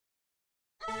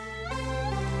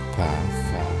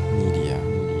Media.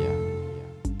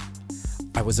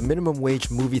 I was a minimum wage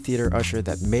movie theater usher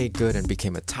that made good and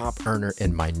became a top earner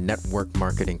in my network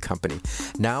marketing company.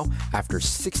 Now, after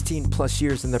 16 plus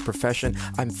years in the profession,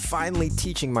 I'm finally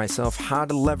teaching myself how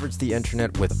to leverage the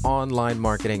internet with online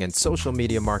marketing and social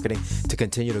media marketing to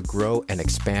continue to grow and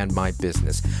expand my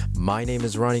business. My name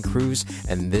is Ronnie Cruz,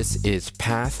 and this is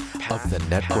Path of the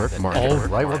Network Marketer. All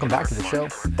right, welcome back to the show.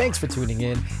 Thanks for tuning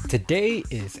in. Today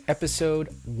is episode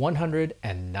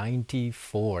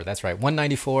 194. That's right,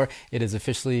 194. It is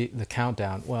officially the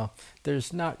countdown. Well,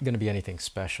 there's not going to be anything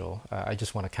special. I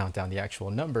just want to count down the actual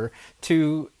number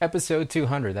to episode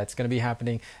 200. That's going to be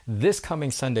happening this coming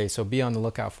Sunday, so be on the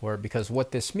lookout for it, because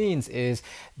what this means is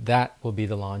that will be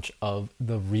the launch of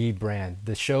the rebrand.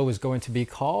 The show is going to be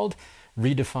called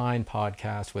Redefine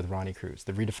Podcast with Ronnie Cruz,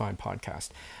 the Redefine Podcast.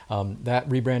 That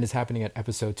rebrand is happening at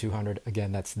episode 200.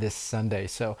 Again, that's this Sunday.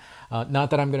 So not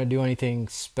that I'm going to do anything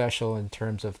special in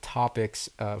terms of topics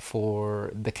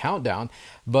for the countdown,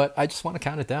 but I just want to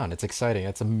count it down. It's exciting.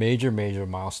 It's a major, major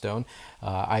milestone.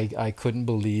 I couldn't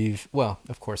believe, well,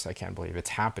 of course I can't believe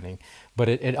it's happening, but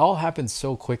it all happens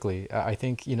so quickly. I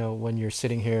think, you know, when you're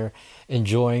sitting here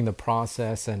enjoying the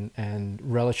process and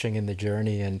relishing in the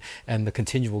journey and the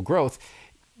continual growth,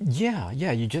 yeah,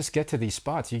 you just get to these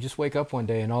spots. You just wake up one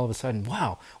day and all of a sudden,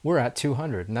 wow, we're at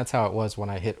 200. And that's how it was when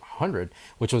I hit 100,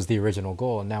 which was the original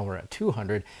goal. And now we're at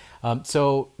 200.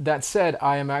 So that said,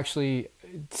 I am actually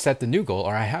set the new goal,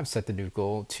 or I have set the new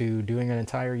goal to doing an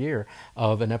entire year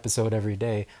of an episode every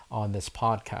day on this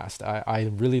podcast. I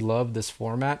really love this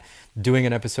format. Doing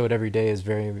an episode every day is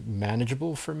very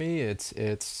manageable for me. It's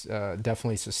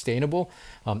definitely sustainable,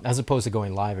 as opposed to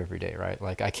going live every day, right?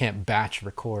 Like I can't batch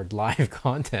record live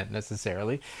content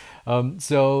necessarily.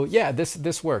 So yeah,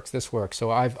 this works.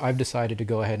 So I've decided to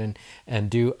go ahead and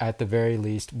do at the very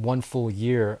least one full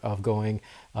year of going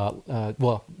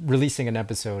releasing an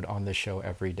episode on this show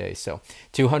every day. So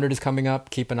 200 is coming up.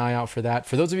 Keep an eye out for that.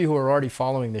 For those of you who are already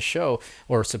following the show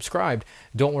or subscribed,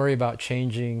 don't worry about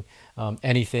changing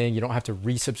anything. You don't have to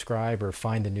resubscribe or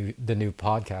find the new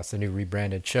podcast, the new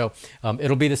rebranded show.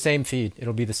 It'll be the same feed.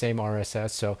 It'll be the same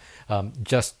RSS. So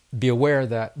just be aware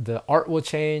that the art will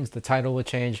change, the title will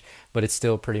change, but it's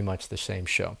still pretty much the same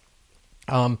show.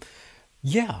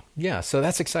 Yeah. So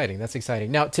that's exciting.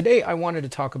 Now, today I wanted to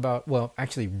talk about, well,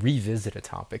 actually revisit a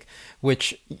topic,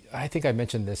 which I think I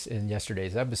mentioned this in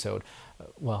yesterday's episode.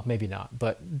 Well, maybe not,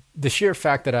 but the sheer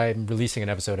fact that I'm releasing an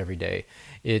episode every day,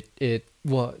 it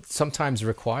sometimes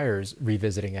requires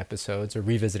revisiting episodes or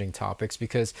revisiting topics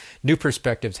because new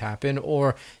perspectives happen,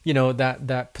 or, you know,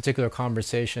 that particular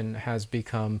conversation has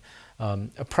become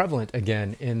prevalent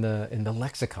again in the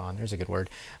lexicon. There's a good word.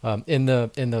 In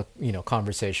the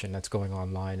conversation that's going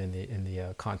online in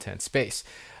the content space.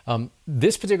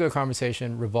 This particular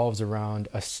conversation revolves around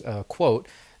a quote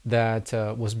that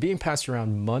was being passed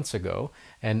around months ago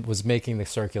and was making the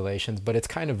circulations, but it's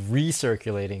kind of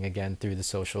recirculating again through the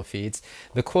social feeds.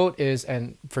 The quote is,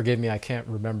 and forgive me, I can't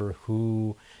remember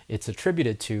who it's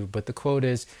attributed to, but the quote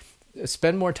is,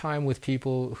 spend more time with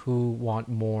people who want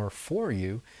more for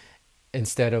you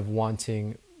instead of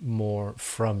wanting more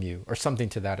from you, or something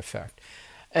to that effect.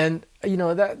 And, you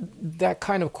know, that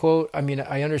kind of quote, I mean,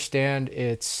 I understand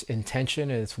its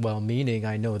intention and it's well-meaning.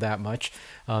 I know that much.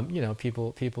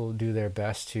 People do their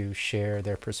best to share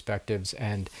their perspectives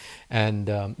and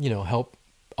help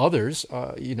others,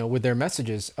 with their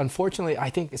messages. Unfortunately, I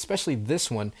think especially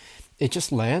this one, it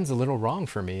just lands a little wrong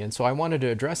for me. And so I wanted to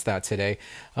address that today.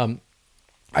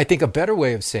 I think a better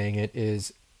way of saying it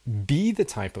is, be the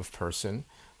type of person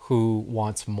who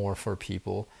wants more for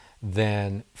people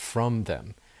than from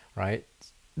them, right?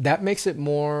 That makes it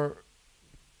more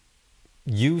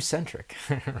you-centric,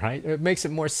 right? It makes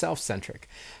it more self-centric,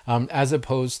 as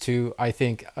opposed to, I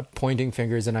think, pointing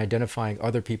fingers and identifying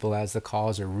other people as the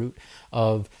cause or root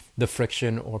of the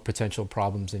friction or potential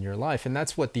problems in your life. And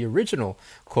that's what the original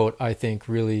quote, I think,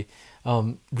 really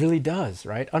does,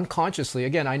 right? Unconsciously,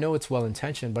 again, I know it's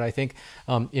well-intentioned, but I think,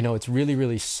 it's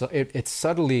really, it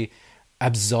subtly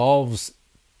absolves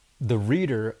the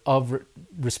reader of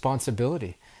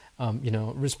responsibility,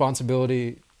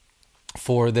 responsibility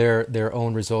for their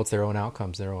own results, their own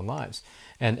outcomes, their own lives.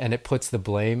 And it puts the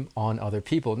blame on other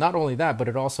people. Not only that, but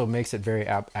it also makes it very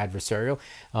adversarial.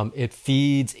 It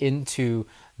feeds into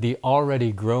the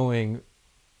already growing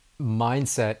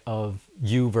mindset of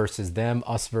you versus them,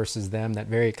 us versus them, that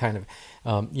very kind of,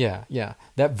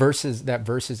 that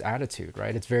versus attitude,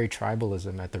 right? It's very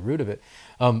tribalism at the root of it.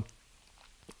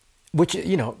 Which,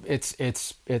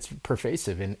 it's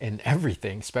pervasive in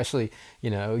everything, especially,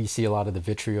 you see a lot of the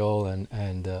vitriol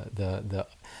and the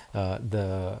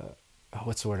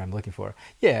what's the word I'm looking for?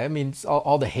 Yeah, I mean, it's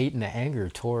all the hate and the anger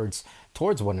towards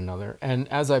one another. And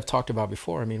as I've talked about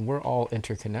before, I mean, we're all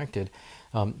interconnected,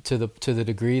 to the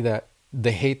degree that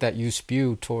the hate that you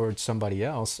spew towards somebody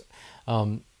else,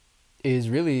 is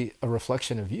really a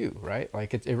reflection of you, right?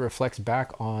 Like it reflects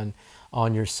back on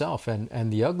yourself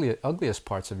and the ugliest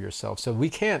parts of yourself. So we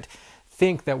can't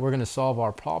think that we're going to solve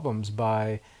our problems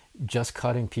by just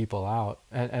cutting people out.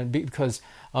 Because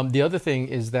the other thing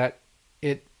is that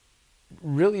it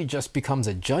really just becomes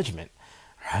a judgment,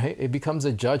 right? It becomes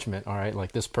a judgment. All right,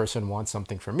 like this person wants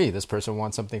something from me. This person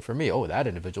wants something from me. Oh, that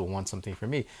individual wants something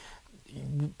from me.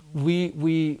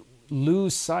 We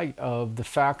lose sight of the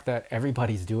fact that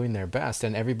everybody's doing their best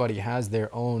and everybody has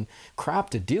their own crap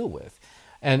to deal with.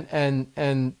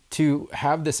 And to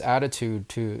have this attitude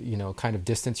to, kind of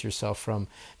distance yourself from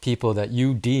people that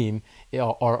you deem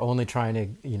are only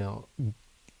trying to,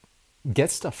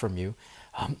 get stuff from you,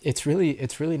 it's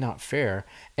really not fair.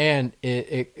 And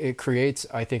it creates,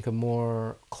 I think, a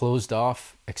more closed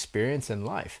off experience in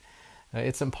life.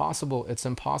 It's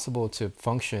impossible to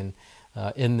function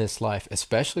in this life,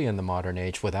 especially in the modern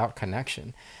age, without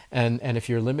connection. And if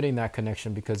you're limiting that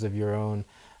connection because of your own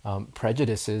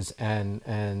prejudices and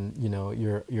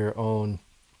your own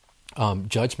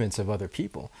judgments of other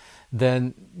people,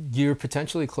 then you're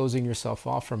potentially closing yourself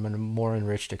off from a more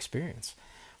enriched experience,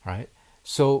 right?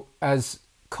 So as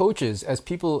coaches, as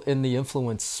people in the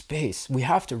influence space, we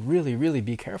have to really, really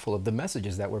be careful of the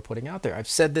messages that we're putting out there. I've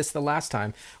said this the last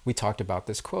time we talked about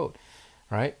this quote,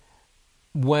 right?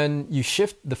 When you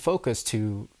shift the focus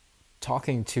to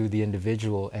talking to the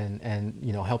individual and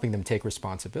helping them take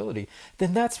responsibility,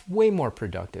 then that's way more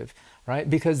productive, right?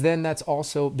 Because then that's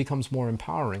also becomes more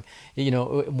empowering.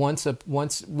 If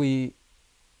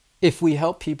we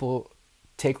help people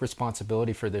take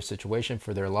responsibility for their situation,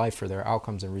 for their life, for their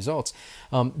outcomes and results,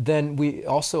 then we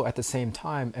also at the same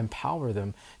time empower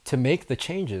them to make the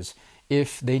changes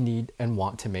if they need and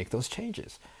want to make those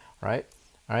changes, right?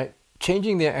 All right.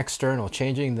 Changing the external,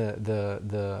 changing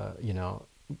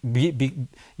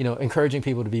encouraging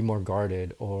people to be more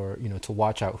guarded, or to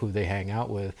watch out who they hang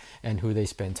out with and who they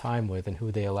spend time with and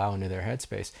who they allow into their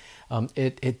headspace.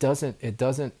 It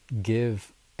doesn't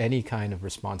give any kind of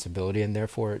responsibility, and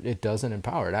therefore it doesn't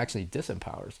empower. It actually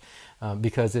disempowers,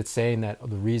 because it's saying that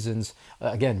the reasons,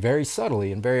 again, very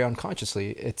subtly and very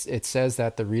unconsciously, it says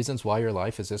that the reasons why your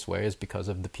life is this way is because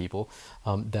of the people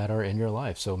that are in your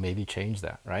life. So maybe change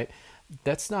that, right?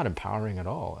 That's not empowering at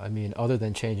all. I mean, other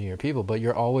than changing your people, but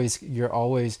you're always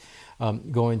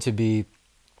going to be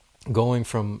going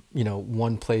from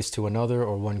one place to another,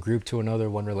 or one group to another,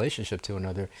 one relationship to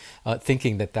another,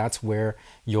 thinking that that's where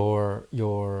your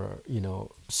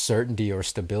certainty or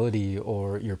stability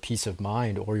or your peace of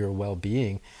mind or your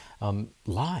well-being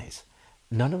lies.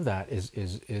 None of that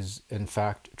is in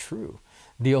fact true.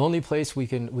 The only place we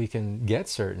can get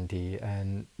certainty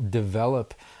and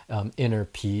develop inner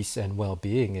peace and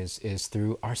well-being is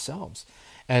through ourselves.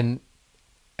 And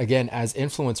again, as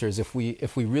influencers, if we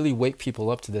really wake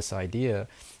people up to this idea,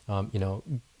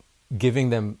 giving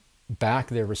them back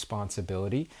their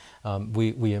responsibility,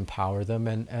 we empower them,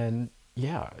 and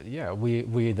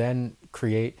we then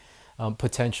create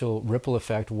potential ripple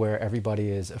effect where everybody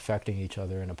is affecting each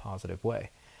other in a positive way,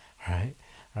 right?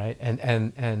 Right,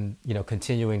 and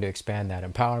continuing to expand that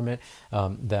empowerment,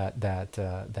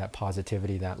 that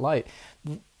positivity, that light.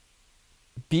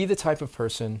 Be the type of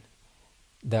person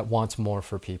that wants more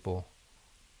for people,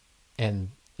 and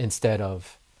instead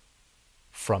of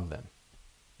from them.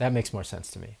 That makes more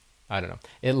sense to me. I don't know.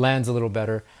 It lands a little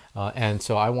better. And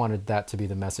so I wanted that to be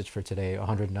the message for today,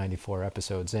 194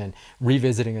 episodes in,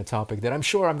 revisiting a topic that I'm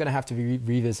sure I'm going to have to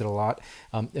revisit a lot.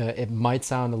 It might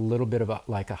sound a little bit of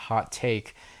like a hot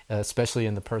take, especially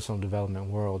in the personal development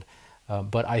world.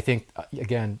 But I think,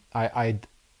 again, I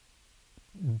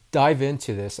dive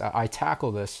into this, I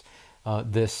tackle this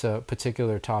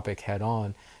particular topic head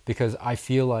on, because I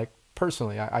feel like,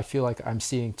 personally, I feel like I'm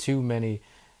seeing too many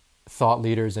thought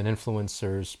leaders and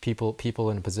influencers, people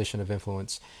in a position of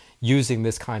influence, using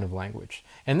this kind of language.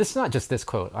 And this is not just this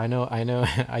quote. I know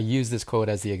I use this quote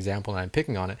as the example and I'm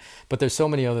picking on it, but there's so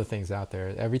many other things out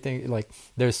there. Everything, like,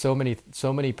 there's so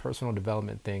many personal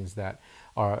development things that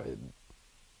are,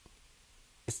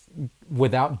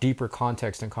 without deeper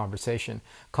context and conversation,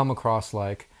 come across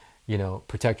like,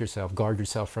 protect yourself, guard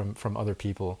yourself from other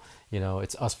people.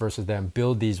 It's us versus them.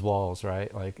 Build these walls,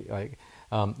 right? Like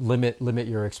limit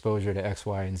your exposure to X,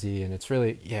 Y, and Z. And it's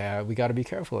really, we got to be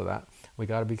careful of that. We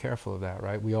got to be careful of that,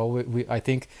 right? I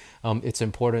think it's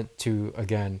important to,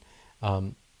 again,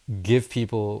 give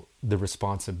people the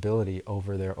responsibility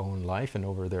over their own life and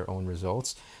over their own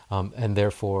results, and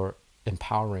therefore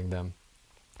empowering them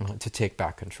to take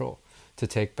back control, to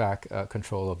take back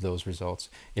control of those results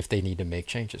if they need to make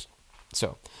changes.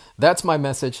 So that's my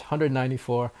message.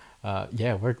 194.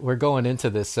 Yeah, we're going into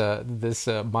this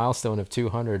milestone of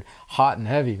 200 hot and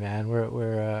heavy, man.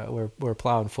 We're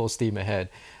plowing full steam ahead.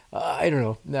 I don't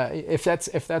know if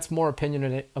that's more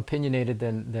opinionated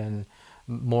than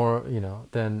more,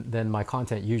 than my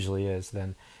content usually is.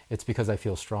 Then it's because I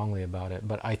feel strongly about it.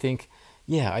 But I think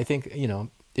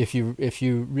if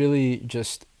you really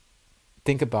just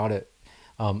think about it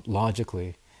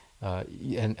logically,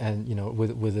 and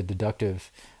with a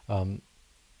deductive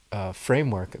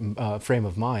frame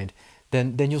of mind,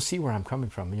 then you'll see where I'm coming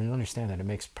from, and you'll understand that it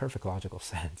makes perfect logical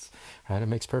sense, right? It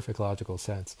makes perfect logical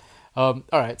sense. All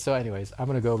right, so anyways, I'm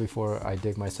gonna go before I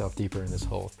dig myself deeper in this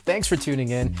hole. Thanks for tuning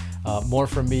in. More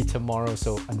from me tomorrow.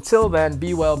 So until then,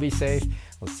 be well, be safe.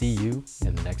 We'll see you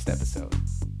in the next episode.